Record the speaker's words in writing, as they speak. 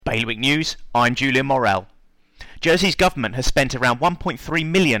Bailiwick News, I'm Julian Morrell. Jersey's government has spent around $1.3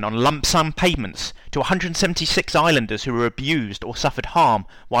 million on lump sum payments to 176 islanders who were abused or suffered harm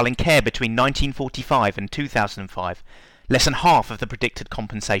while in care between 1945 and 2005, less than half of the predicted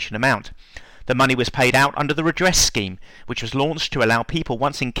compensation amount. The money was paid out under the redress scheme, which was launched to allow people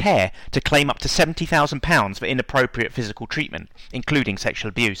once in care to claim up to £70,000 for inappropriate physical treatment, including sexual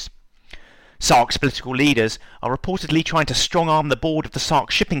abuse. SARC's political leaders are reportedly trying to strong-arm the board of the SARC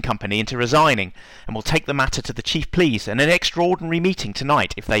shipping company into resigning, and will take the matter to the Chief Pleas in an extraordinary meeting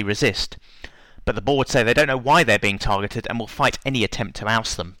tonight if they resist. But the board say they don't know why they're being targeted and will fight any attempt to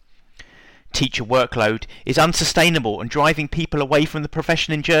oust them. Teacher workload is unsustainable and driving people away from the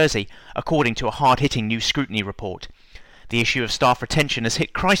profession in Jersey, according to a hard-hitting new scrutiny report. The issue of staff retention has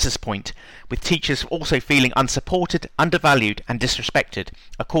hit crisis point, with teachers also feeling unsupported, undervalued and disrespected,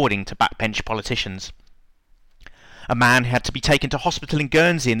 according to backbench politicians. A man had to be taken to hospital in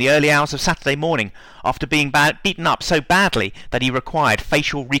Guernsey in the early hours of Saturday morning after being beaten up so badly that he required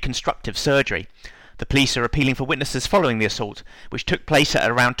facial reconstructive surgery. The police are appealing for witnesses following the assault, which took place at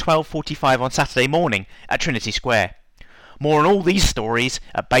around 12:45 on Saturday morning at Trinity Square. More on all these stories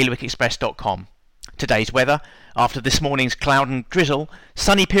at bailiwickexpress.com. Today's weather: after this morning's cloud and drizzle,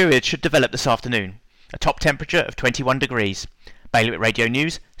 sunny periods should develop this afternoon. A top temperature of 21 degrees. Bailiwick Radio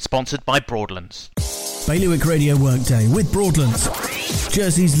News, sponsored by Broadlands. Bailiwick Radio Workday with Broadlands,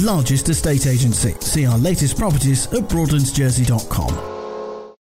 Jersey's largest estate agency. See our latest properties at broadlandsjersey.com.